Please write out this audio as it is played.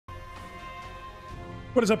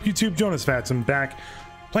What is up, YouTube? Jonusfatson back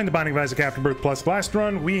playing the Binding of Isaac Afterbirth Plus. Last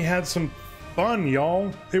run, we had some fun,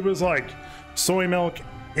 y'all. It was like soy milk,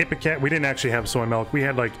 ipecac. We didn't actually have soy milk. We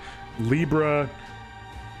had like Libra,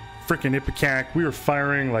 freaking ipecac. We were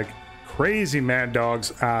firing like crazy mad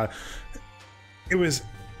dogs. It was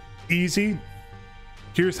easy.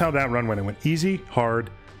 Here's how that run went. It went easy, hard,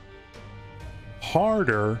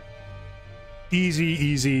 harder, easy,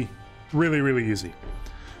 easy, really, really easy.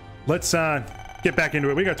 Let's get back into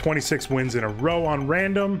it. We got 26 wins in a row on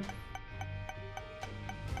random.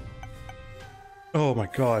 Oh my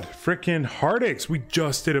god, freaking heartaches. We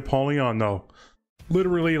just did Apollyon though.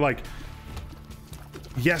 Literally like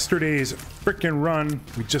yesterday's freaking run,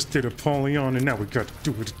 we just did Apollyon and now we got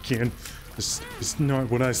to do it again. This is not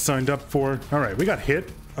what I signed up for. All right, we got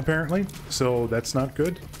hit apparently, so that's not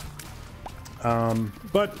good.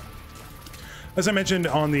 But as I mentioned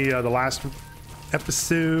on the last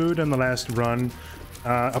episode and the last run,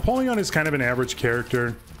 Apollyon is kind of an average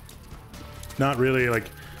character, not really like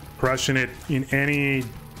crushing it in any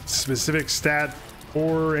specific stat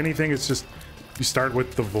or anything. It's just you start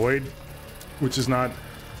with the void, which is not,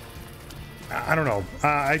 I don't know,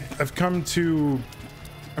 I've come to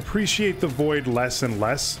appreciate the void less and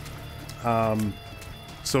less,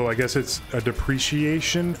 so I guess it's a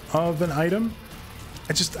depreciation of an item.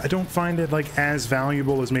 I don't find it like as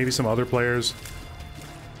valuable as maybe some other players.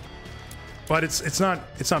 But it's not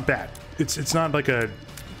bad. It's not like a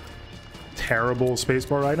terrible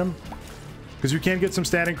spacebar item, because you can get some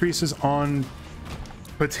stat increases on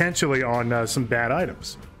potentially on some bad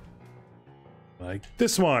items, like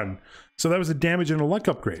this one. So that was a damage and a luck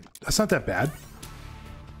upgrade. That's not that bad.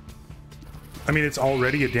 I mean, it's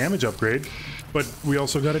already a damage upgrade, but we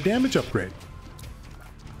also got a damage upgrade.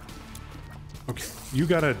 Okay, you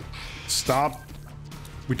gotta stop.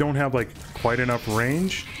 We don't have like quite enough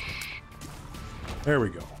range. There we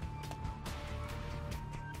go.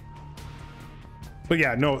 But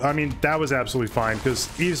yeah, no, I mean, that was absolutely fine, because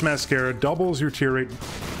Eve's Mascara doubles your tier rate.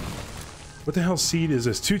 What the hell seed is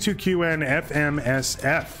this? 22QN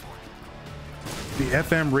FMSF. The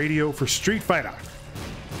FM radio for Street Fighter.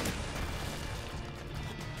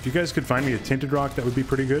 If you guys could find me a Tinted Rock, that would be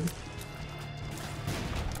pretty good.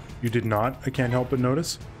 You did not. I can't help but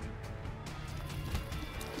notice.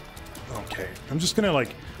 Okay, I'm just gonna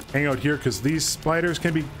like hang out here because these spiders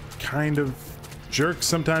can be kind of jerks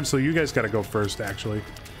sometimes, so you guys gotta go first actually,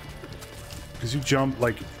 because you jump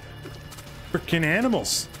like freaking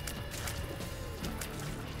animals.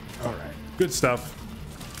 All right, good stuff.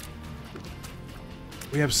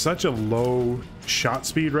 We have such a low shot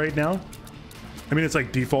speed right now. I mean, it's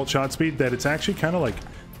like default shot speed that it's actually kind of like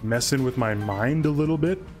messing with my mind a little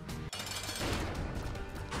bit.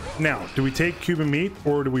 Now, do we take Cuban meat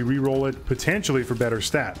or do we re-roll it potentially for better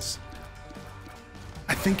stats?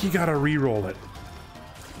 I think you gotta re-roll it.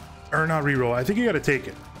 Or not re-roll, I think you gotta take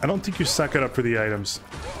it. I don't think you suck it up for the items.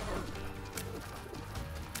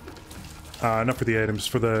 Not for the items,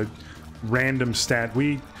 for the random stat.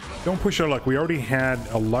 We don't push our luck. We already had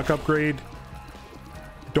a luck upgrade.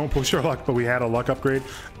 Don't push our luck, but we had a luck upgrade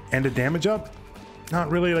and a damage up.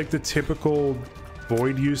 Not really like the typical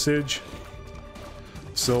void usage.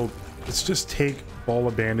 So let's just take ball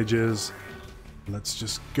of bandages. Let's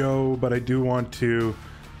just go, but I do want to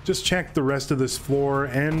just check the rest of this floor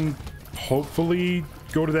and hopefully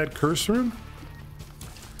go to that curse room.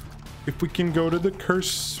 If we can go to the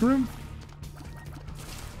curse room.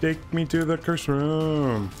 Take me to the curse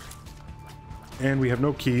room. And we have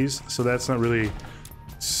no keys, so that's not really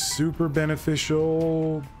super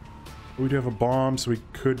beneficial. We do have a bomb, so we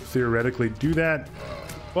could theoretically do that.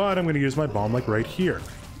 But I'm going to use my bomb like right here.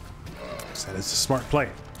 That is a smart play.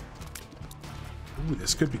 Ooh,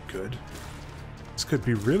 this could be good. This could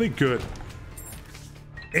be really good.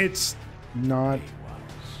 It's not...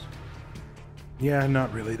 yeah,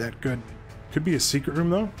 not really that good. Could be a secret room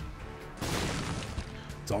though.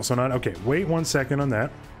 It's also not... okay, wait 1 second on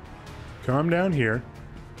that. Come down here.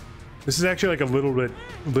 This is actually like a little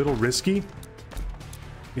risky.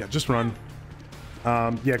 Yeah, just run.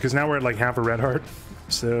 Yeah, because now we're at like half a red heart.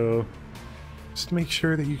 So just make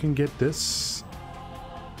sure that you can get this.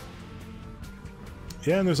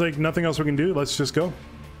 Yeah, and there's like nothing else we can do. Let's just go.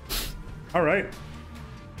 All right.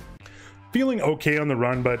 Feeling okay on the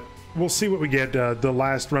run, but we'll see what we get. The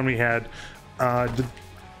last run we had,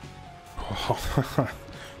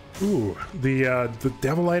 ooh, the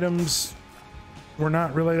devil items were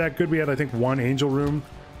not really that good. We had, I think, one angel room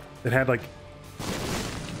that had like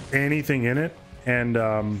anything in it, and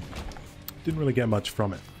didn't really get much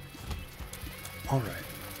from it. All right.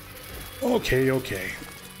 Okay.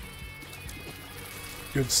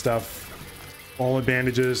 Good stuff. all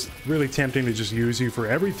advantages. Really tempting to just use you for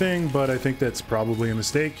everything, but I think that's probably a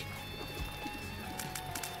mistake.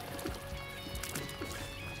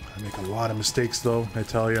 I make a lot of mistakes though, I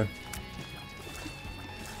tell you.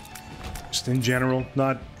 Just in general,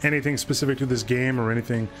 not anything specific to this game or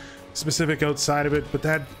anything specific outside of it, but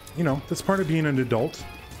that, you know, that's part of being an adult.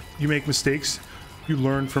 You make mistakes, you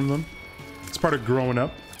learn from them. It's part of growing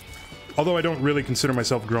up. Although I don't really consider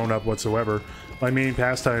myself grown up whatsoever. My main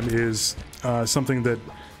pastime is something that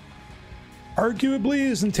arguably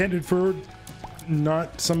is intended for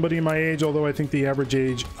not somebody my age, although I think the average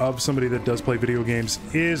age of somebody that does play video games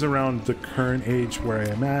is around the current age where I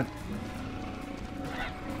am at.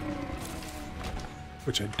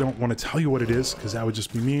 Which I don't want to tell you what it is, because that would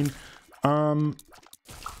just be mean.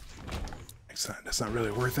 That's not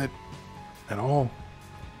really worth it at all.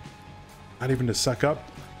 Not even to suck up.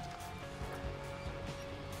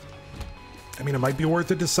 I mean, it might be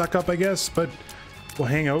worth it to suck up, I guess, but we'll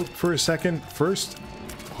hang out for a second first.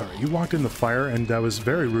 All right, you walked in the fire, and that was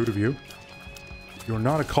very rude of you. You're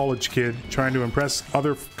not a college kid trying to impress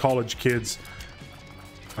other college kids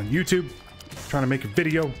on YouTube, trying to make a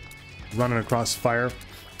video, running across fire.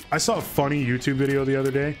 I saw a funny YouTube video the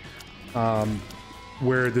other day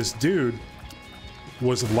where this dude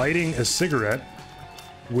was lighting a cigarette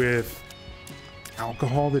with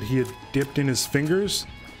alcohol that he had dipped in his fingers.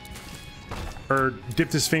 Or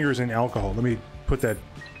dipped his fingers in alcohol. Let me put that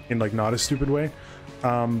in like not a stupid way.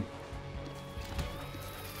 And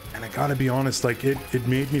I gotta be honest, like it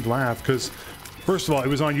made me laugh because first of all, it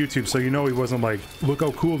was on YouTube, so you know he wasn't like, look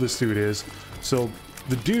how cool this dude is. So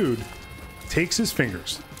the dude takes his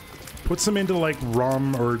fingers, puts them into like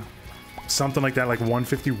rum or something like that, like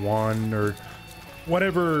 151 or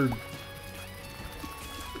whatever.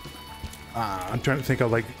 I'm trying to think of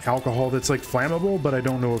like alcohol that's like flammable, but I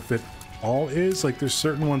don't know if it all is. Like there's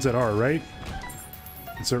certain ones that are, right?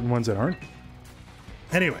 And certain ones that aren't.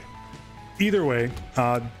 Anyway, either way,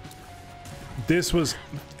 this was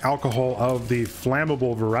alcohol of the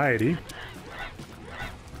flammable variety.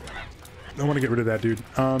 I want to get rid of that dude.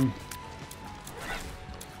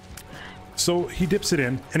 So he dips it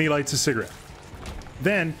in and he lights a cigarette.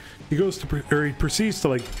 Then he goes to, or he proceeds to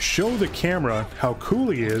like show the camera how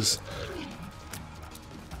cool he is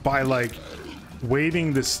by like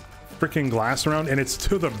waving this freaking glass around, and it's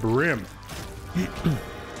to the brim.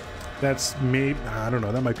 That's maybe, I don't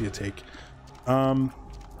know, that might be a take. Grab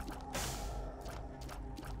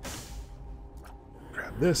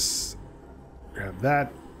this, grab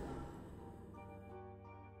that.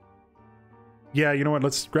 Yeah, you know what,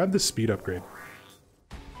 let's grab the speed upgrade.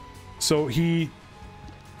 So he,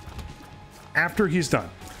 after he's done,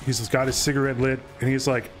 he's got his cigarette lit and he's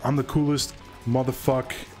like, I'm the coolest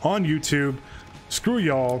motherfucker on YouTube, screw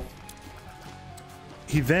y'all.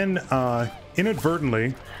 He then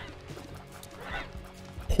inadvertently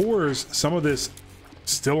pours some of this,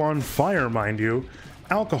 still on fire mind you,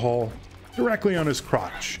 alcohol directly on his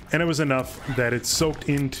crotch, and it was enough that it soaked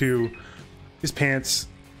into his pants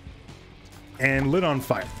and lit on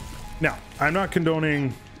fire. Now, I'm not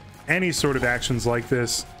condoning any sort of actions like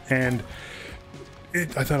this, and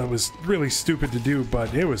I thought it was really stupid to do,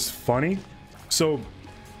 but it was funny. So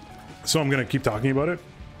I'm gonna keep talking about it.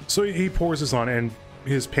 So he pours this on, and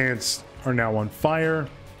his pants are now on fire.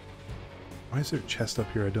 Why is there a chest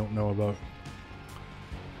up here I don't know about?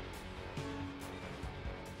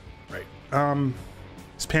 Right.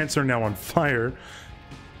 His pants are now on fire,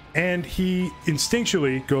 and he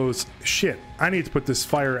instinctually goes, shit, I need to put this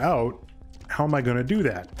fire out. How am I going to do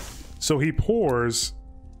that? So he pours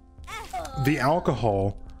the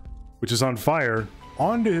alcohol, which is on fire,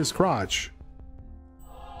 onto his crotch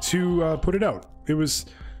to put it out. It was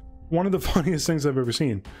one of the funniest things I've ever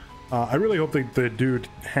seen. I really hope that the dude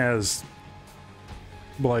has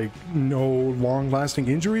like no long-lasting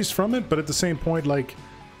injuries from it, but at the same point, like,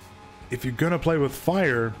 if you're gonna play with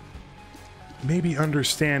fire, maybe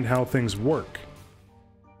understand how things work.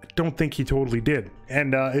 I don't think he totally did,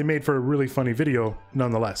 and it made for a really funny video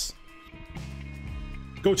nonetheless.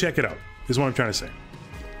 Go check it out, is what I'm trying to say.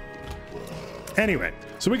 Anyway,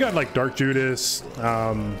 so we got like Dark Judas,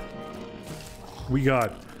 we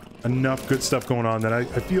got enough good stuff going on that I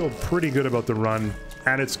feel pretty good about the run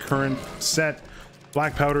at its current set.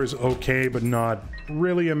 Black powder is okay, but not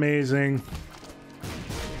really amazing.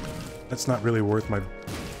 That's not really worth my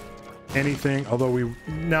anything, although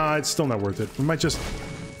nah, it's still not worth it. We might just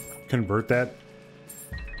convert that.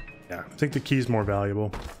 Yeah, I think the key's more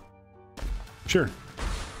valuable. Sure.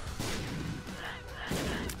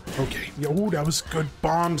 Okay, oh, that was good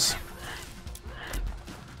bombs.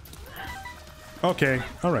 Okay,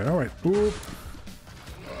 all right, all right. Oop.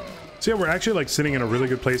 So yeah, we're actually like sitting in a really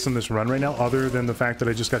good place in this run right now, other than the fact that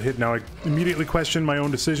I just got hit. Now I immediately question my own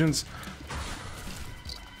decisions.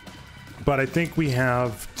 But I think we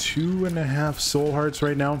have 2.5 soul hearts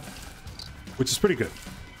right now, which is pretty good.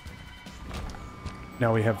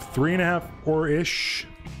 Now we have 3.5 or ish.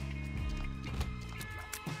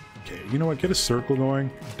 Okay, you know what? Get a circle going.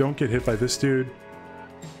 Don't get hit by this dude.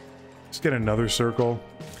 Just get another circle.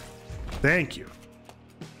 Thank you.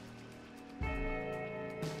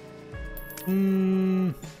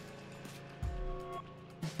 3,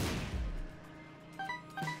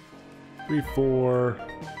 4,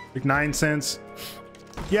 like 9 cents.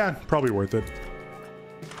 Yeah, probably worth it.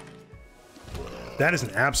 That is an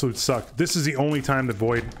absolute suck. This is the only time the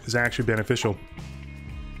void is actually beneficial.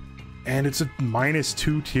 And it's a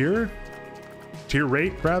 -2 tier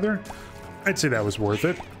rate, rather. I'd say that was worth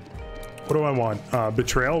it. What do I want?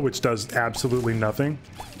 Betrayal, which does absolutely nothing.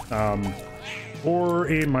 Or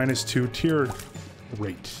a -2 tier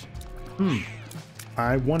rate.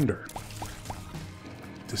 I wonder.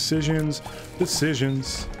 Decisions.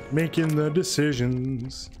 Making the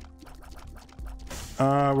decisions.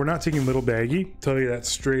 We're not taking Little Baggy. Tell you that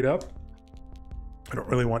straight up. I don't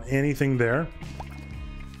really want anything there.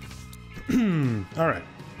 All right.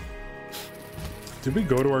 Did we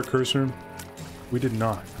go to our curse room? We did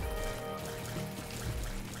not.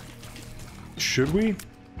 Should we?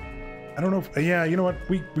 I don't know if... yeah, you know what?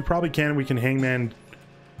 We probably can. We can Hangman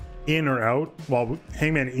in or out. Well,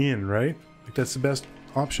 Hangman in, right? Like, that's the best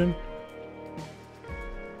option.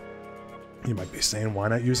 You might be saying, why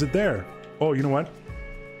not use it there? Oh, you know what?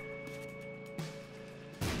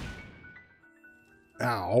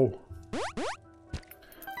 Ow.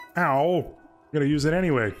 Ow. I'm gonna use it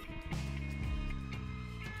anyway.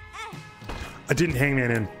 I didn't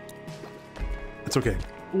Hangman in. It's okay.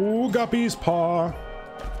 Ooh, Guppy's paw.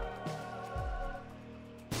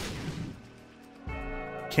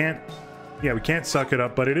 Yeah, we can't suck it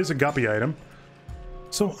up, but it is a Guppy item.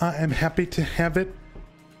 So I am happy to have it.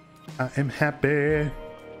 I am happy.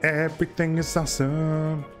 Everything is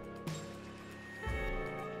awesome.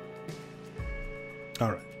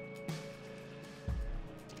 All right.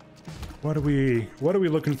 What are we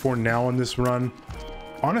looking for now in this run?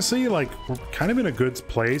 Honestly, like, we're kind of in a good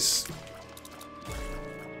place.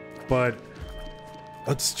 But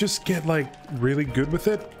let's just get, like, really good with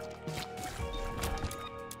it.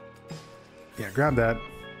 Yeah, grab that.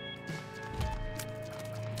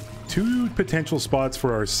 2 potential spots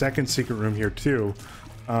for our second secret room here, too.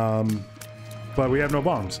 But we have no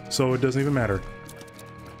bombs, so it doesn't even matter.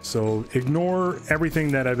 So ignore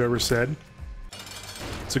everything that I've ever said.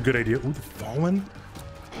 It's a good idea. Ooh, the Fallen?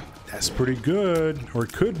 That's pretty good. Or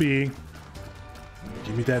it could be.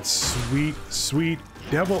 Give me that sweet, sweet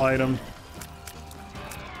devil item.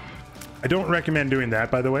 I don't recommend doing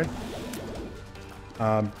that, by the way.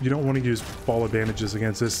 You don't want to use fall advantages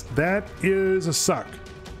against this. That is a suck.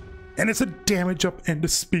 And it's a damage up and a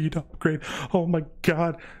speed upgrade. Oh my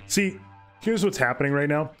god. See, here's what's happening right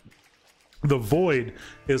now. The void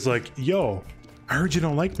is like, yo, I heard you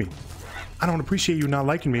don't like me. I don't appreciate you not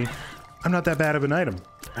liking me. I'm not that bad of an item.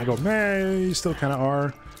 I go, man, you still kind of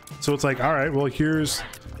are. So it's like, all right, well, here's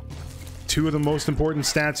 2 of the most important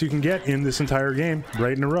stats you can get in this entire game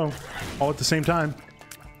right in a row, all at the same time.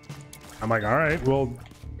 I'm like, all right, well,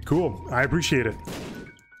 cool. I appreciate it.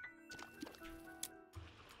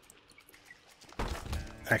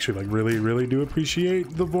 Actually, like, really do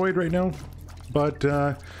appreciate the void right now. But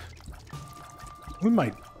we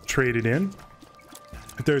might trade it in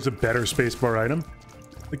if there's a better spacebar item.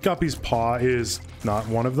 The Guppy's Paw is not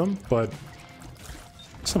one of them, but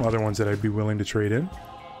some other ones that I'd be willing to trade in.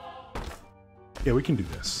 Yeah, we can do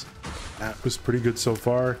this. That was pretty good so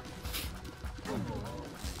far.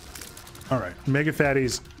 All right, Mega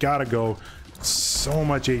Fatty's gotta go. So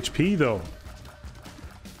much HP though.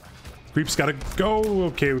 Creep's gotta go.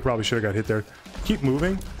 Okay, we probably should have got hit there. Keep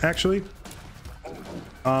moving, actually.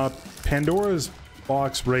 Pandora's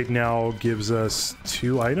box right now gives us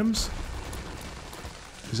 2 items.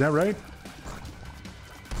 Is that right?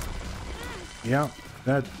 Yeah,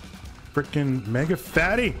 that frickin' Mega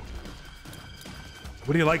Fatty.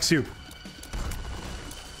 What do you likes you?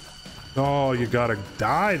 Oh, you gotta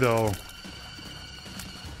die though.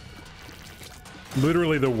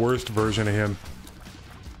 Literally the worst version of him.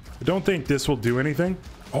 I don't think this will do anything.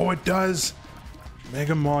 Oh, it does.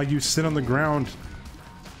 Mega Maw, you sit on the ground.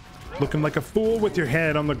 Looking like a fool with your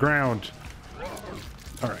head on the ground.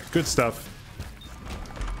 Alright, good stuff.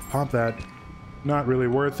 Pop that. Not really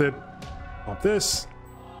worth it. Pop this.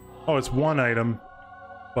 Oh, it's 1 item.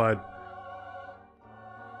 But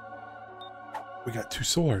we got 2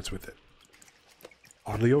 soul hearts with it.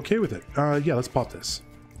 oddly okay with it. Yeah, let's pop this.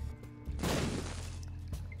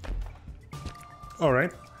 All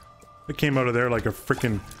right. It came out of there like a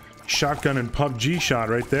freaking shotgun and PUBG shot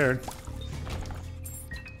right there.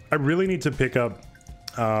 I really need to pick up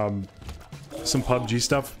some PUBG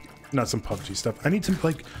stuff. Not some PUBG stuff. I need to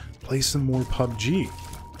like play some more PUBG.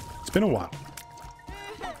 It's been a while.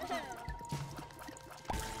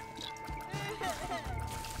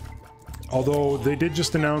 Although they did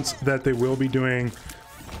just announce that they will be doing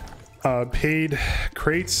paid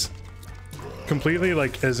crates completely,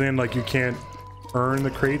 like as in like you can't earn the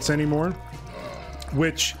crates anymore,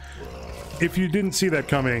 which if you didn't see that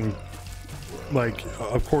coming, like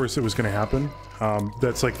of course it was going to happen.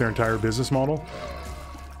 That's like their entire business model,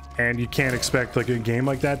 and you can't expect like a game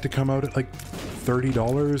like that to come out at like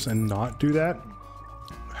 $30 and not do that.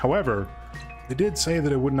 However, they did say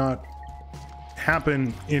that it would not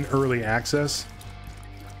happen in early access,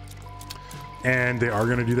 and they are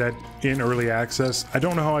going to do that in early access. I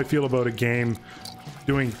don't know how I feel about a game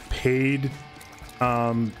doing paid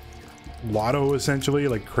lotto, essentially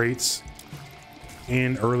like crates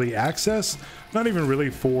in early access. Not even really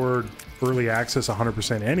for early access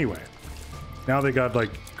 100% anyway. Now they got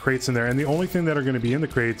like crates in there, and the only thing that are going to be in the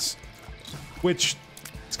crates, which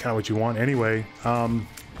is kind of what you want anyway,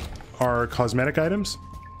 are cosmetic items.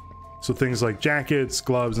 So things like jackets,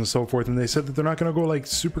 gloves, and so forth. And they said that they're not going to go like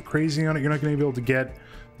super crazy on it. You're not going to be able to get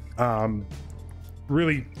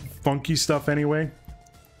really funky stuff anyway.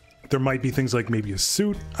 There might be things like maybe a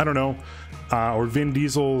suit, I don't know, or Vin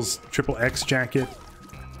Diesel's XXX jacket.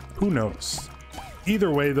 Who knows? Either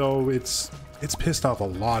way, though, it's pissed off a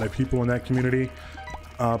lot of people in that community.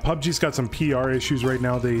 PUBG's got some PR issues right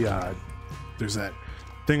now. There's that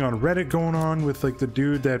thing on Reddit going on with like the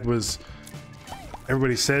dude that was.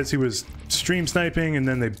 Everybody says he was stream sniping, and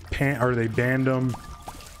then they banned him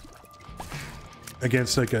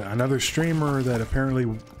against like another streamer that apparently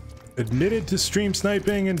admitted to stream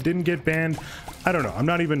sniping and didn't get banned. I don't know. I'm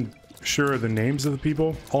not even sure of the names of the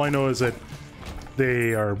people. All I know is that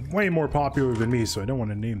they are way more popular than me, so I don't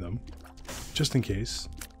want to name them, just in case.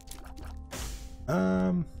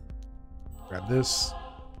 Grab this.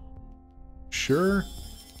 Sure.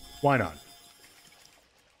 Why not?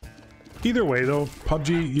 Either way, though,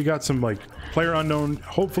 PUBG, you got some like player unknown.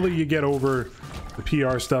 Hopefully you get over the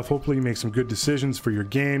PR stuff. Hopefully you make some good decisions for your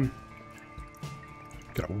game.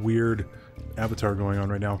 Got a weird avatar going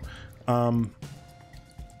on right now.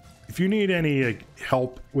 If you need any like,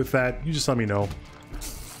 help with that, you just let me know.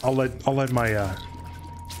 I'll let my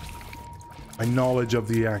my knowledge of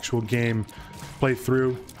the actual game play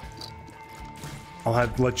through. I'll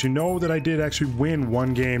let you know that I did actually win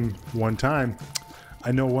one game one time.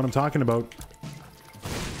 I know what I'm talking about.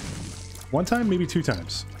 One time, maybe two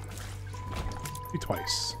times. Maybe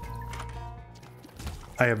twice.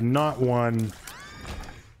 I have not won.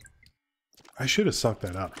 I should have sucked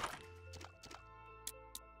that up.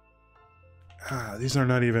 These are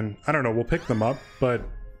not even... I don't know, we'll pick them up, but...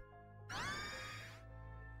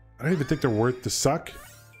 I don't even think they're worth the suck.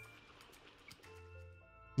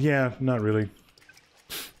 Yeah, not really.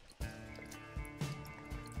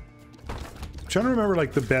 Trying to remember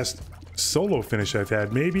like the best solo finish I've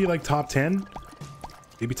had. Maybe like top 10,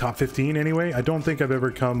 maybe top 15 anyway. I don't think I've ever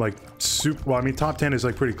come like super well. I mean, top 10 is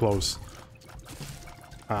like pretty close,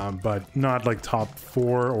 but not like top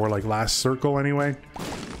 4 or like last circle anyway.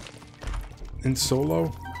 In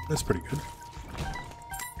solo, that's pretty good.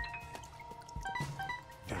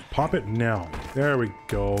 Okay, pop it now. There we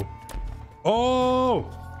go. Oh!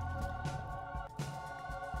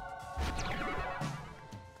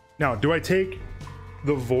 Now, do I take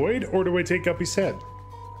the void or do I take Guppy's head?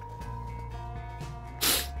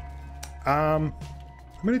 I'm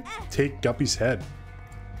gonna take Guppy's head.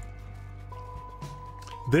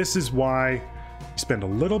 This is why you spend a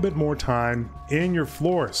little bit more time in your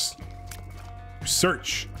floors.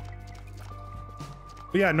 Search.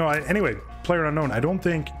 But yeah, no, anyway, player unknown. I don't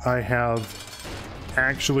think I have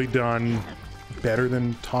actually done better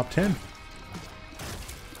than top 10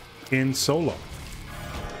 in solo.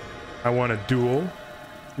 I won a duel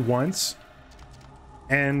once,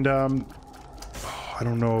 and I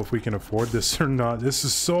don't know if we can afford this or not. This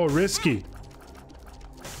is so risky.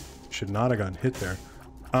 Should not have gotten hit there.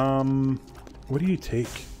 What do you take?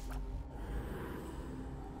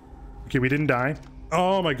 Okay, we didn't die.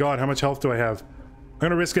 Oh my god, how much health do I have? I'm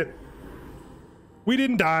gonna risk it. We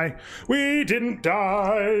didn't die. We didn't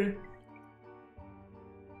die.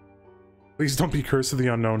 Please don't be Curse of the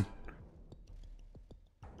Unknown.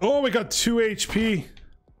 Oh, we got 2 HP.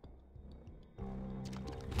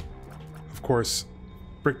 Of course,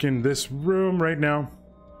 freaking this room right now.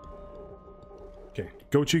 Okay,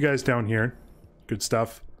 goat you guys down here. Good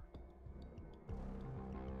stuff.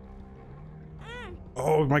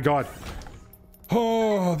 Oh my god.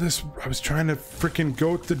 Oh, this... I was trying to freaking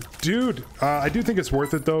goat the dude. I do think it's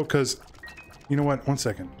worth it though, because... You know what? 1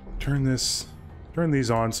 second. Turn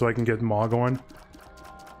these on so I can get Maw going.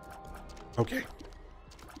 Okay.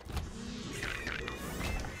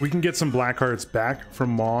 We can get some black hearts back from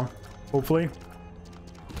Maw, hopefully.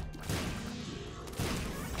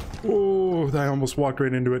 Oh, I almost walked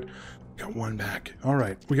right into it. Got one back. All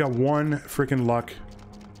right, we got one freaking luck.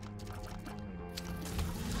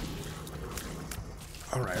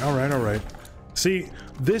 All right, all right, all right. See,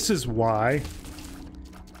 this is why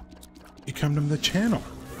you come to the channel.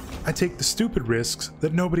 I take the stupid risks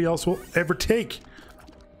that nobody else will ever take.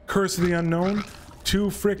 Curse of the Unknown, 2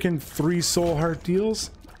 frickin' 3 soul heart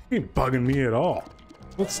deals. You ain't bugging me at all.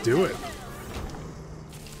 Let's do it.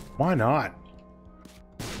 Why not?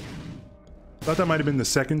 Thought that might have been the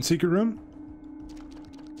second secret room.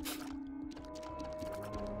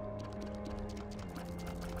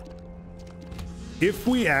 If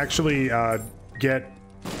we actually get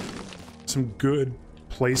some good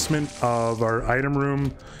placement of our item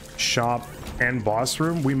room, shop, and boss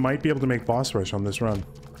room, we might be able to make boss rush on this run.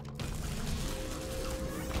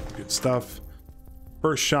 Good stuff.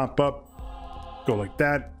 First shop up, go like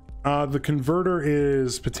that. The converter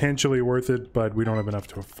is potentially worth it, but we don't have enough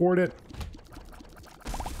to afford it.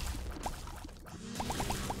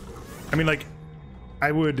 I mean, like,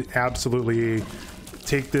 I would absolutely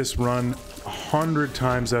take this run 100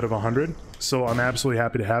 times out of 100, so I'm absolutely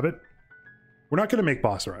happy to have it. We're not going to make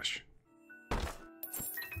boss rush.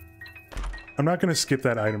 I'm not going to skip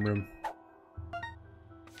that item room.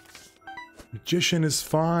 Magician is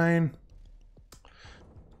fine.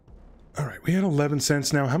 All right, we had 11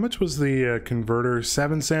 cents now. How much was the converter?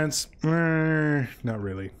 7 cents? Not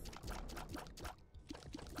really.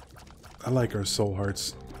 I like our soul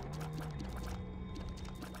hearts.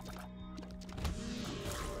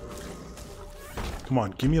 Come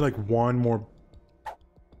on, give me like one more.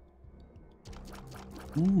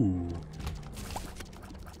 Ooh.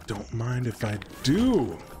 Don't mind if I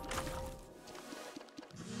do.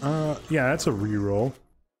 Yeah, that's a reroll.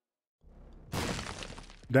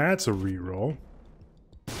 That's a reroll.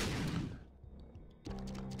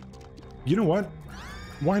 You know what?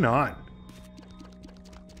 Why not?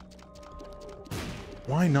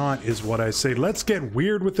 Why not is what I say. Let's get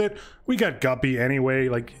weird with it. We got Guppy anyway.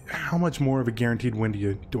 Like, how much more of a guaranteed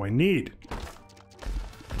win do I need?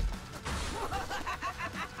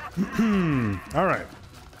 All right.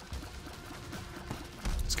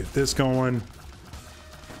 Let's get this going.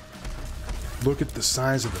 Look at the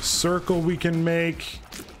size of the circle we can make.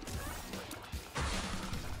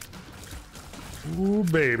 Ooh,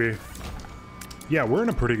 baby. Yeah, we're in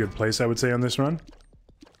a pretty good place, I would say, on this run.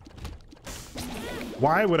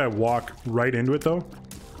 Why would I walk right into it, though?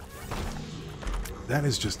 That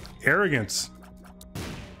is just arrogance.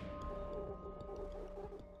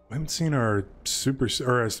 I haven't seen our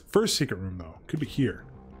our first secret room, though. Could be here.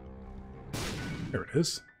 There it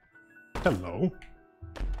is. Hello.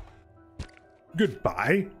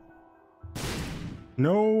 Goodbye.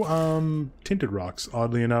 No, tinted rocks,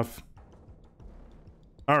 oddly enough.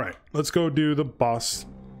 Alright, let's go do the boss.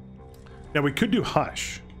 Now, we could do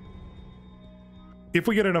Hush. If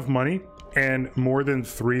we get enough money and more than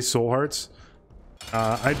 3 soul hearts,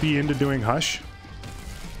 I'd be into doing Hush.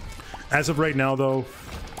 As of right now, though,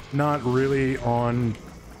 not really on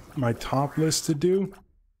my top list to do.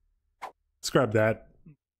 Let's grab that.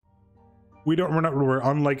 We're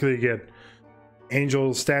unlikely to get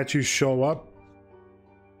angel statues show up.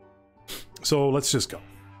 So let's just go.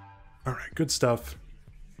 All right, good stuff.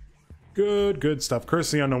 Good stuff.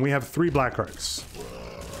 Curse of the Unknown. We have 3 black hearts.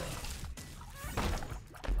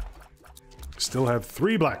 Still have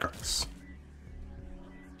 3 black hearts.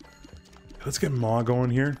 Let's get Maw going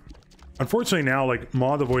here. Unfortunately now, like,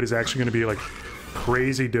 Maw the Void is actually going to be, like,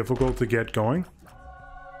 crazy difficult to get going.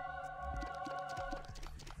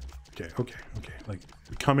 Okay. Like,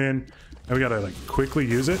 we come in, and we gotta, like, quickly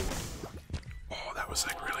use it. Oh, that was,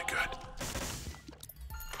 like, really good.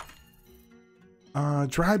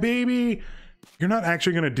 Dry Baby! You're not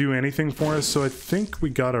actually going to do anything for us, so I think we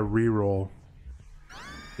gotta reroll.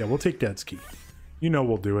 Yeah, we'll take Dad's Key. You know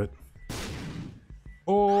we'll do it.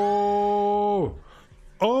 Oh!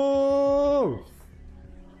 Oh!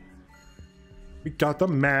 We got the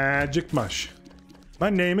magic mush. My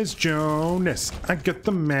name is Jonas. I got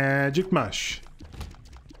the magic mush.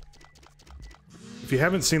 If you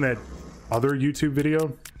haven't seen that other YouTube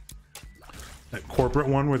video, That corporate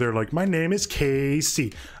one where they're like, my name is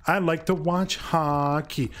Casey. I like to watch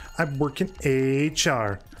hockey. I work in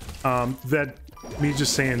HR. That me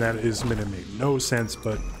just saying that is gonna make no sense,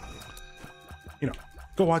 but you know,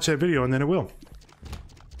 go watch that video and then it will.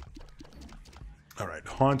 All right,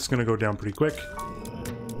 Haunt's gonna go down pretty quick.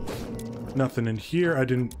 Nothing in here.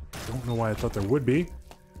 Don't know why I thought there would be.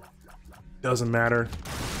 Doesn't matter.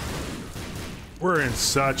 We're in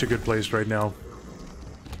such a good place right now.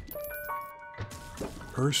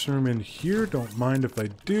 First room in here, don't mind if I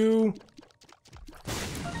do.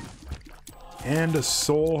 And a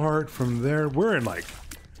soul heart from there. We're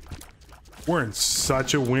in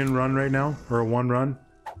such a win run right now, or a one run.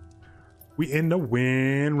 We in the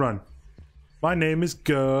win run. My name is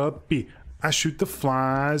Guppy. I shoot the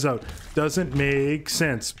flies out. Doesn't make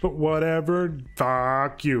sense, but whatever.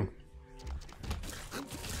 Fuck you.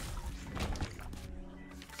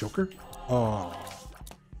 Joker? Oh.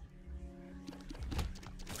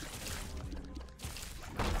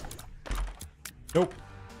 Nope.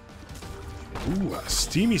 Ooh, a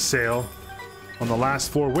steamy sale on the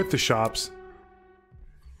last floor with the shops.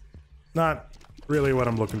 Not really what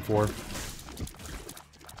I'm looking for.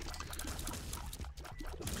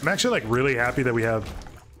 I'm actually like really happy that we have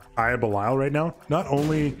Eye of Belial right now. Not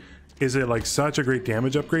only is it like such a great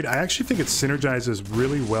damage upgrade, I actually think it synergizes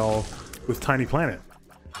really well with Tiny Planet.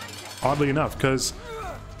 Oddly enough, because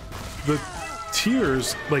the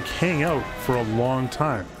tiers like hang out for a long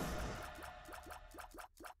time.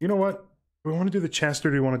 You know what? Do we want to do the chest or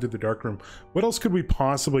do we want to do the dark room? What else could we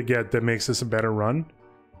possibly get that makes this a better run?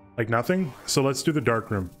 Like nothing? So let's do the dark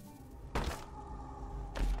room.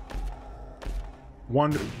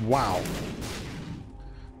 Wow.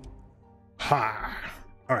 Ha.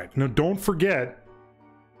 All right. Now don't forget,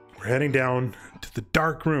 we're heading down to the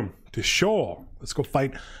dark room to Sheol. Let's go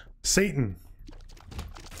fight Satan.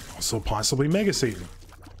 Also possibly Mega Satan.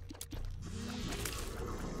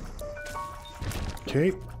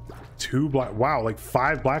 Okay. 2 black. Wow, like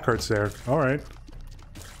 5 black hearts there. All right.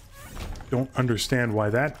 Don't understand why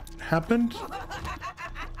that happened,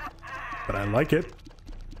 but I like it.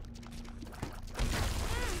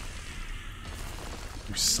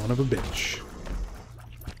 You son of a bitch.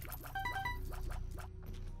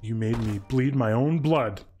 You made me bleed my own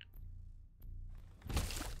blood.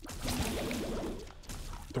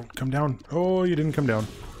 Don't come down. Oh, you didn't come down.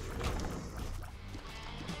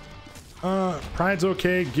 Pride's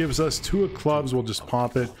okay. Gives us 2 of clubs. We'll just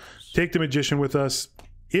pop it. Take the magician with us.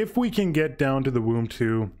 If we can get down to the womb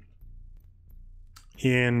 2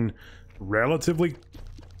 in relatively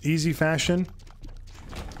easy fashion,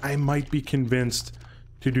 I might be convinced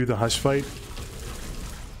to do the hush fight,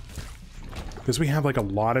 because we have like a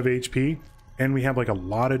lot of HP and we have like a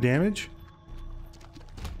lot of damage,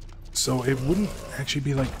 so it wouldn't actually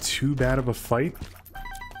be like too bad of a fight,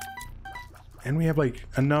 and we have like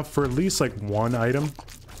enough for at least like 1 item,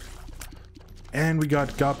 and we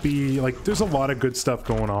got Guppy. Like there's a lot of good stuff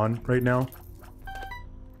going on right now,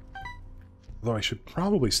 although I should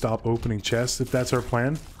probably stop opening chests if that's our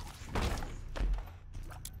plan.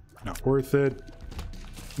 Not worth it.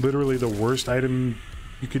 Literally the worst item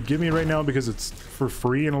you could give me right now because it's for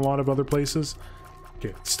free in a lot of other places.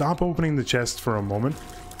 Okay, stop opening the chest for a moment.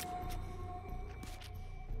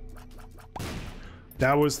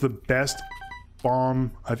 That was the best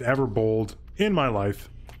bomb I've ever bowled in my life.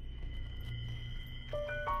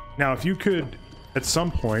 Now, if you could, at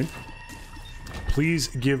some point, please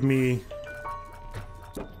give me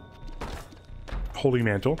Holy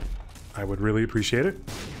Mantle. I would really appreciate it.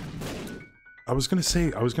 I was gonna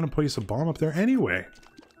say, I was gonna place a bomb up there anyway.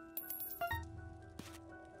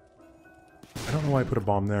 I don't know why I put a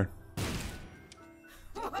bomb there.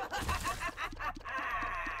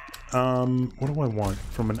 What do I want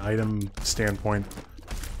from an item standpoint?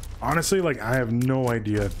 Honestly, like, I have no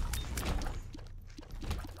idea.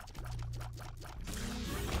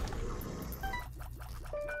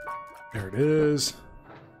 There it is.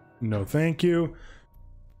 No, thank you.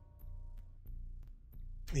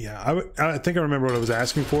 Yeah, I think I remember what I was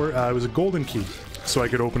asking for. It was a golden key, so I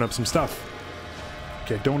could open up some stuff.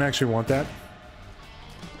 Okay, don't actually want that.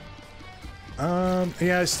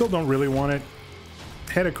 Yeah, I still don't really want it.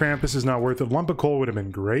 Head of Krampus is not worth it. Lump of coal would have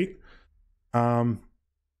been great. Yeah,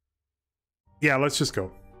 let's just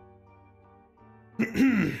go.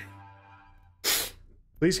 Please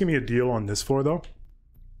give me a deal on this floor, though.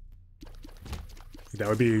 That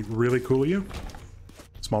would be really cool of you.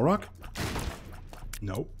 Small rock?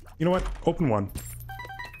 Nope. You know what? Open one.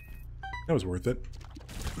 That was worth it.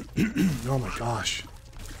 Oh my gosh.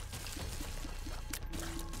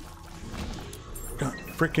 Got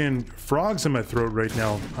freaking frogs in my throat right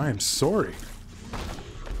now. I am sorry.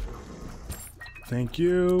 Thank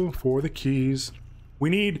you for the keys. We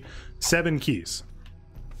need 7 keys.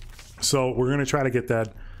 So we're going to try to get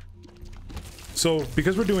that. So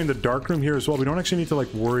because we're doing the dark room here as well, we don't actually need to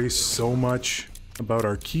like worry so much about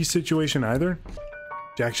our key situation either.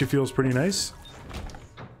 It actually feels pretty nice.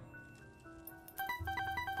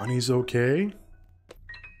 Money's okay.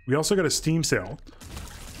 We also got a Steam sale,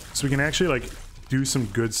 so we can actually like do some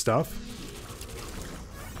good stuff.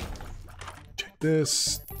 Check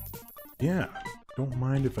this. Yeah, don't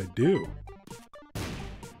mind if I do.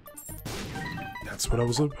 That's what I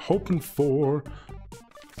was hoping for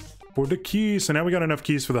the keys. So now we got enough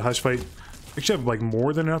keys for the hush fight. We actually have like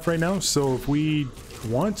more than enough right now, so if we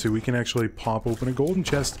want to, we can actually pop open a golden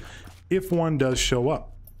chest if one does show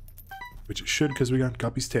up, which it should because we got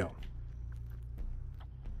Guppy's tail.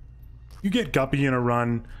 You get Guppy in a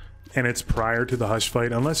run and it's prior to the hush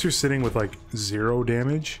fight, unless you're sitting with like 0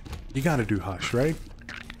 damage, you gotta do hush, right?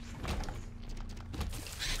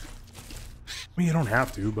 I mean, you don't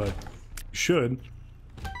have to, but you should.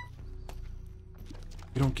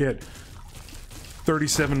 You don't get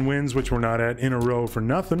 37 wins, which we're not at, in a row for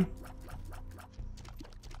nothing.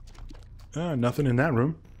 Nothing in that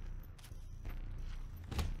room.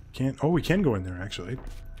 Can't. Oh, we can go in there, actually.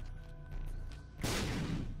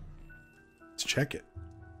 Let's check it.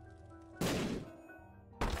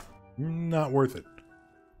 Not worth it.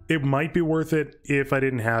 It might be worth it if I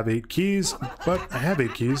didn't have 8 keys, but I have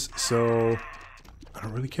 8 keys, so I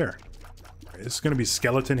don't really care. Right, this is going to be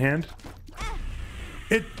skeleton hand.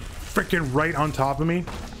 It freaking right on top of me.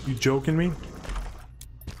 You joking me?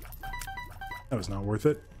 That was not worth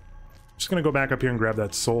it. Just going to go back up here and grab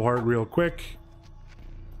that soul heart real quick.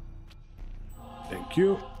 Thank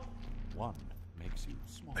you. One makes you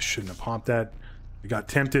small. I shouldn't have popped that. We got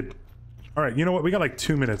tempted. All right, you know what? We got like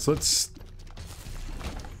 2 minutes. Let's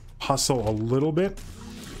hustle a little bit.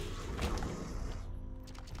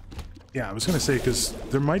 Yeah, I was gonna say, because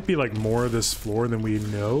there might be like more of this floor than we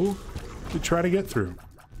know to try to get through.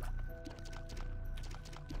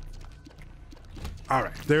 All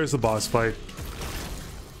right, there's the boss fight.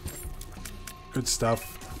 Good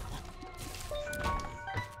stuff.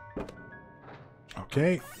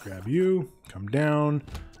 Okay, grab you, come down.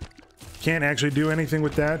 Can't actually do anything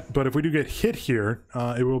with that, but if we do get hit here,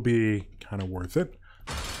 it will be kind of worth it.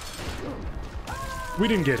 We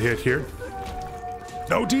didn't get hit here.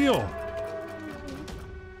 No deal.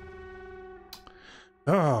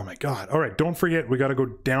 Oh my god. All right, don't forget, we got to go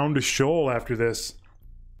down to Shoal after this.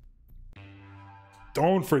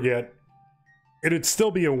 Don't forget. It'd still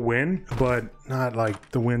be a win, but not like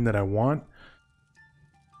the win that I want.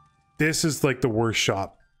 This is like the worst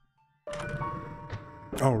shop.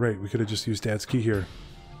 Oh, right. We could have just used Dad's key here.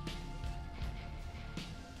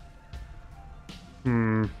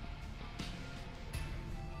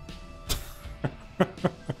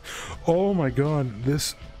 Oh my god.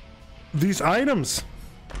 These items.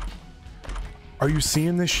 Are you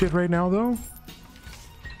seeing this shit right now, though?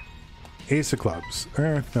 Ace of clubs.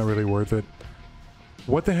 Not really worth it.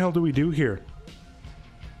 What the hell do we do here?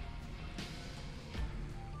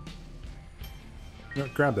 No,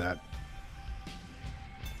 grab that.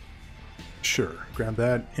 Sure, grab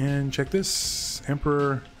that and check this.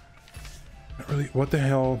 Emperor. Not really. What the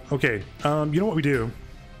hell? Okay, you know what we do?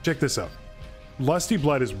 Check this out. Lusty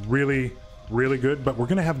Blood is really, really good, but we're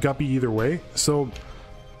gonna have Guppy either way. So,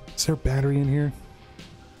 is there a battery in here?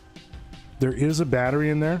 There is a battery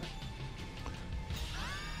in there.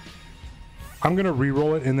 I'm gonna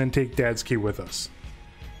re-roll it and then take Dad's key with us.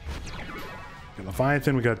 We got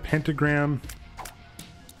Leviathan, we got Pentagram.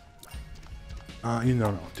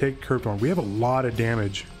 No, take Curved Horn. We have a lot of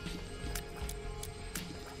damage.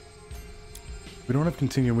 We don't have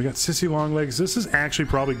Continuum. We got Sissy Longlegs. This is actually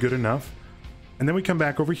probably good enough. And then we come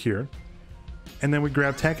back over here. And then we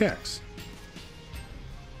grab Tech X.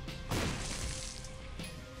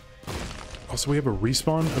 Also, we have a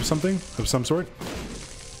respawn of something, of some sort.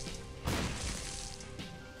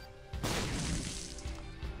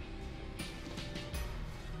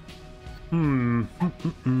 I'm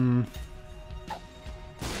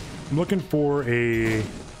looking for a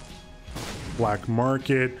black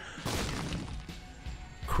market,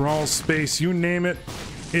 crawl space, you name it.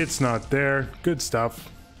 It's not there. Good stuff.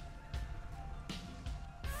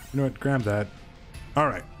 You know what? Grab that. All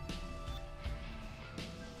right.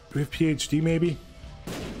 Do we have PhD maybe?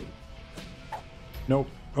 Nope.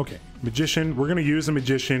 Okay. Magician. We're going to use a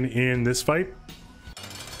magician in this fight.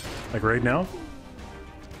 Like right now.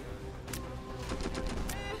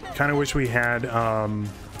 Kind of wish we had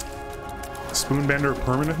Spoonbender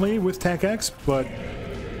permanently with Tech X, but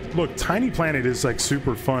look, Tiny Planet is like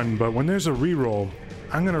super fun, but when there's a reroll,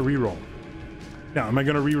 I'm gonna reroll. Now, am I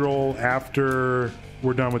going to reroll after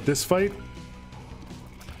we're done with this fight?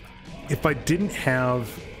 If I didn't have...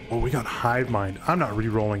 Oh, we got Hive Mind. I'm not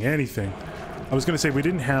rerolling anything. I was going to say, if we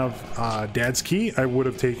didn't have Dad's Key, I would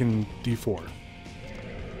have taken D4.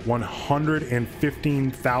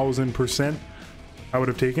 115,000% I would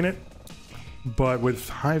have taken it. But with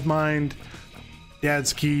Hive Mind,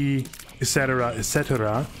 Dad's Key,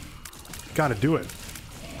 etc., gotta do it.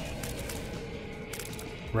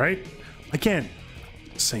 Right? I can't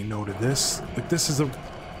say no to this. Like, this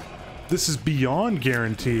is beyond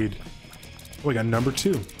guaranteed. Oh, we got number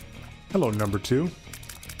 2. Hello, number 2.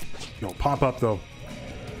 Yo, pop up though.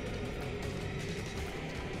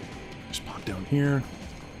 Just pop down here.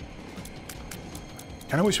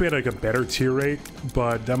 Kinda wish we had like a better tier rate,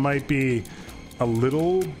 but that might be a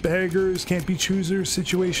little beggars can't be choosers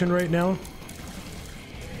situation right now.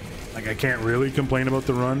 Like, I can't really complain about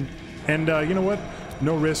the run. And you know what?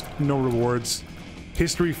 No risk, no rewards.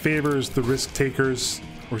 History favors the risk takers,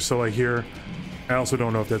 or so I hear. I also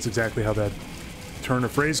don't know if that's exactly how that turn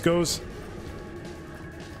of phrase goes.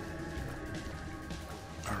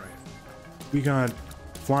 Alright. We got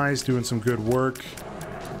flies doing some good work.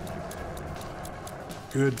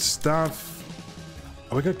 Good stuff.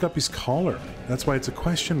 Oh, we got Guppy's collar. That's why it's a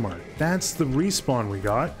question mark. That's the respawn we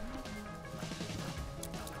got.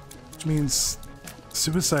 Which means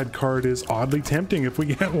suicide card is oddly tempting if we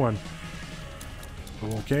get one.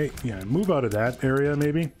 Okay, yeah, move out of that area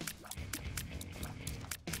maybe.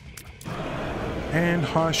 And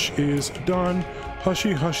Hush is done.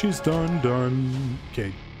 Hushy's done.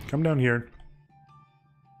 Okay, come down here.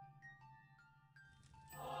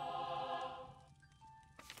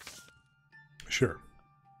 Sure.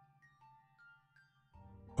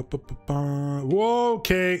 Whoa,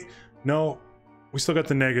 okay. No, we still got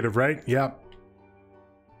the negative, right? Yep.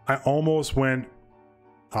 I almost went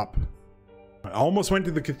up. I almost went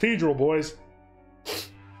to the cathedral, boys.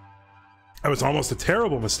 That was almost a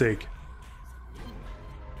terrible mistake.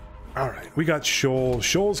 Alright, we got Shoal.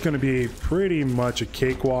 Shoal's going to be pretty much a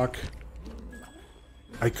cakewalk.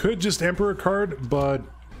 I could just Emperor card, but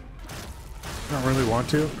I don't really want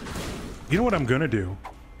to. You know what I'm going to do?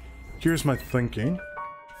 Here's my thinking.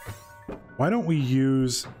 Why don't we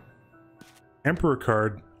use Emperor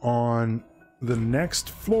card on the next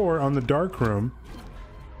floor on the dark room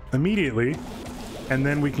immediately, and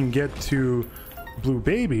then we can get to Blue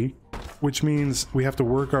Baby, which means we have to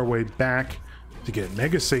work our way back to get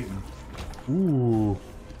Mega Satan. Ooh.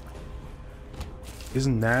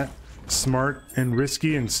 Isn't that smart and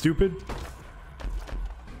risky and stupid?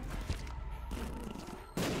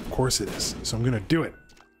 Of course it is. So I'm gonna do it.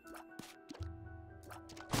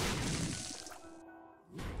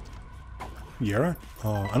 Yara?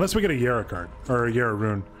 Oh, unless we get a Yara card or a Yara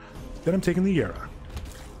rune, then I'm taking the Yara.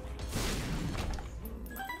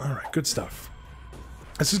 All right, good stuff.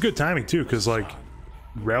 This is good timing too, because like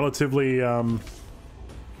relatively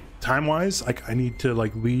time-wise, like I need to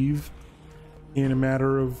like leave in a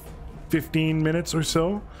matter of 15 minutes or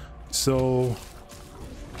so. So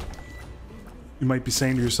you might be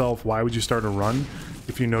saying to yourself, why would you start a run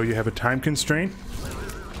if you know you have a time constraint?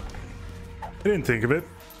 I didn't think of it.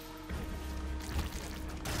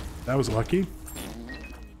 That was lucky.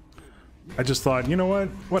 I just thought, you know what?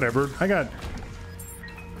 Whatever.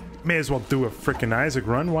 May as well do a frickin' Isaac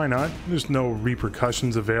run. Why not? There's no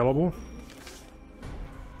repercussions available.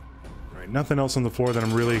 Alright, nothing else on the floor that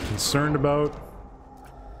I'm really concerned about.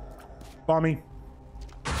 Bommy.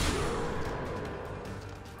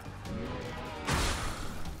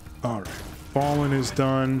 Alright, Fallen is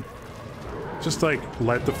done. Just like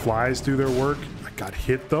let the flies do their work. I got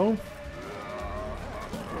hit though.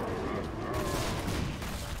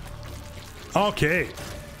 Okay.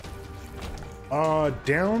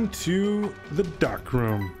 Down to the dark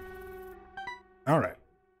room. Alright.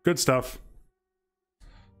 Good stuff.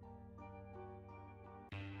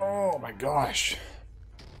 Oh my gosh.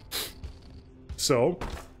 So,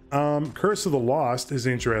 Curse of the Lost is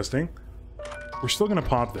interesting. We're still gonna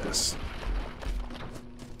pop this.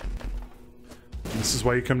 And this is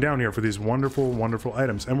why you come down here for these wonderful, wonderful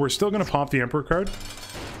items. And we're still gonna pop the Emperor card.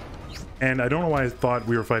 And I don't know why I thought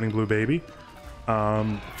we were fighting Blue Baby.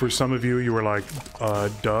 For some of you, you were like,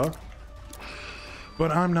 duh.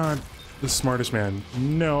 But I'm not the smartest man.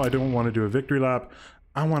 No, I don't want to do a victory lap.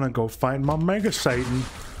 I want to go fight my Mega Satan.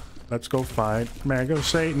 Let's go fight Mega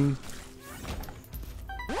Satan.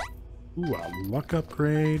 Ooh, a luck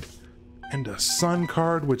upgrade. And a sun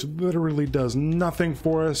card, which literally does nothing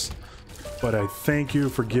for us. But I thank you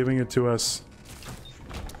for giving it to us.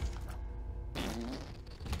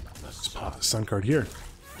 Let's pop the sun card here.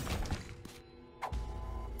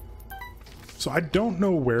 So I don't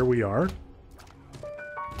know where we are.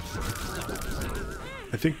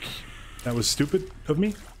 I think that was stupid of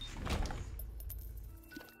me.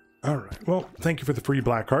 Alright, well, thank you for the free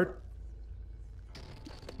black card.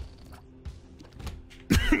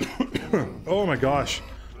 Oh my gosh.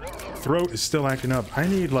 Throat is still acting up. I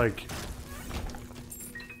need like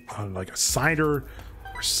a cider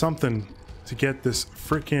or something to get this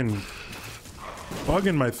freaking bug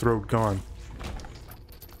in my throat gone.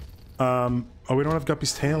 Oh, we don't have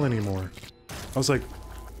Guppy's tail anymore.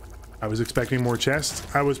 I was expecting more chests.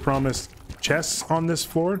 I was promised chests on this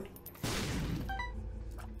floor.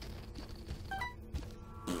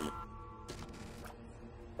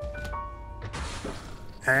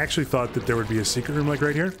 I actually thought that there would be a secret room like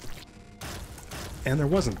right here. And there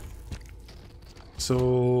wasn't.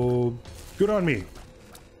 So, good on me.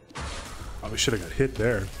 Probably should have got hit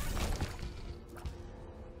there.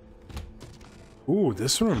 Ooh,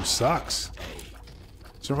 this room sucks.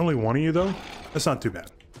 Is there only one of you though? That's not too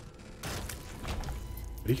bad.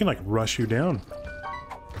 But he can like rush you down.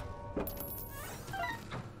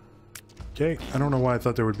 Okay, I don't know why I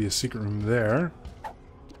thought there would be a secret room there.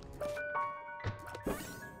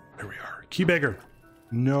 There we are. Key beggar.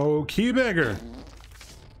 No key beggar.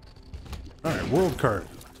 Alright, world card.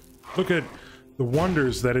 Look at the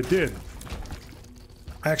wonders that it did.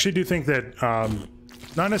 I actually do think that,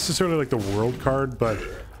 not necessarily like the world card, but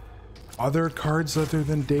other cards other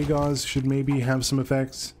than Dagon's should maybe have some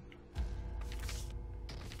effects.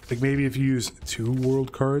 Like maybe if you use 2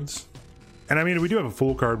 world cards. And I mean, we do have a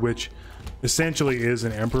full card, which essentially is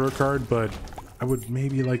an Emperor card, but I would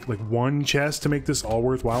maybe like 1 chest to make this all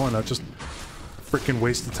worthwhile and not just freaking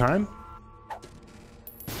waste of time.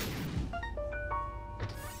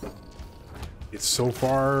 It's so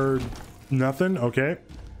far nothing. Okay.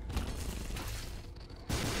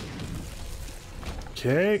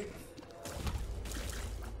 Okay.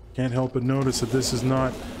 Can't help but notice that this is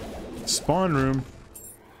not spawn room.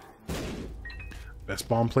 Best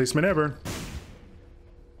bomb placement ever.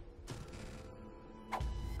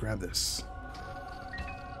 Grab this.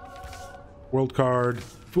 World card,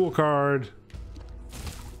 full card.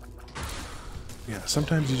 Yeah,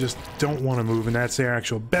 sometimes you just don't want to move, and that's the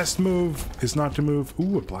actual best move, is not to move.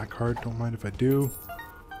 Ooh, a black card. Don't mind if I do.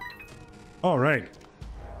 All right.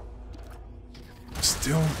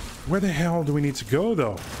 Still, where the hell do we need to go,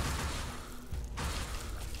 though?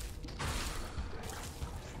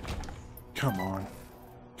 Come on.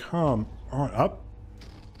 Come on. Up?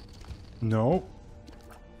 No.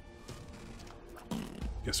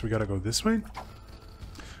 Guess we gotta go this way?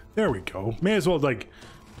 There we go. May as well, like,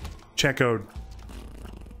 check out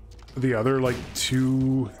the other, like,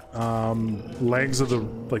 2 legs of the,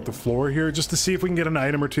 like, the floor here, just to see if we can get an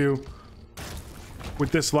item or 2.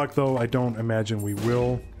 With this luck, though, I don't imagine we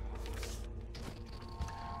will.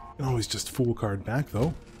 You can always just full card back,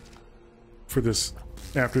 though. For this,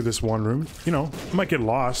 after this one room. You know, I might get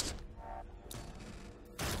lost.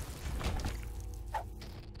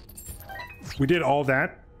 We did all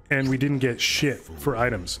that, and we didn't get shit for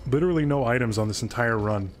items. Literally no items on this entire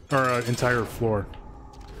run, or entire floor.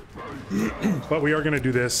 But we are going to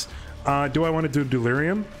do this. Do I want to do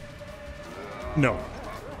Delirium? No.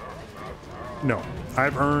 No.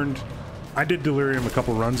 I did Delirium a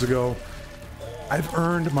couple runs ago. I've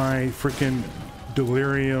earned my freaking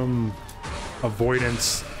Delirium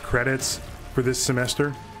avoidance credits for this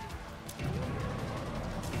semester.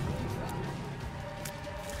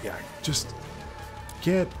 Yeah, just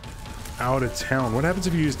get out of town. What happens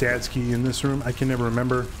if you use Dad's key in this room? I can never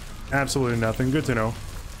remember. Absolutely nothing. Good to know.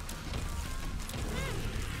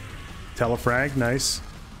 Telefrag, nice.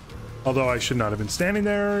 Although I should not have been standing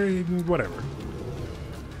there, whatever.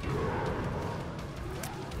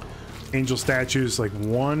 Angel statues, like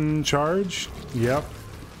 1 charge? Yep.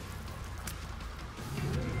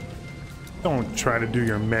 Don't try to do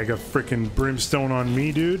your mega frickin' brimstone on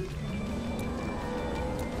me, dude.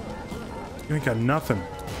 You ain't got nothing.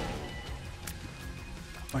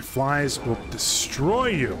 My flies will destroy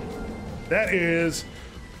you. That is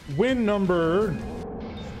win number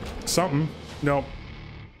something. No,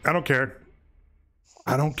 I don't care.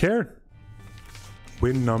 I don't care.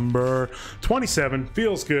 Win number 27.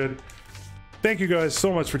 Feels good. Thank you guys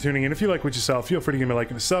so much for tuning in. If you like what you saw, feel free to give me a like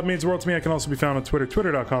and a sub. It means the world to me. I can also be found on Twitter,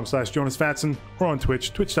 twitter.com/Jonusfatson, or on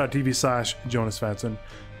Twitch, twitch.tv/Jonusfatson.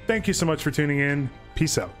 Thank you so much for tuning in.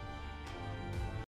 Peace out.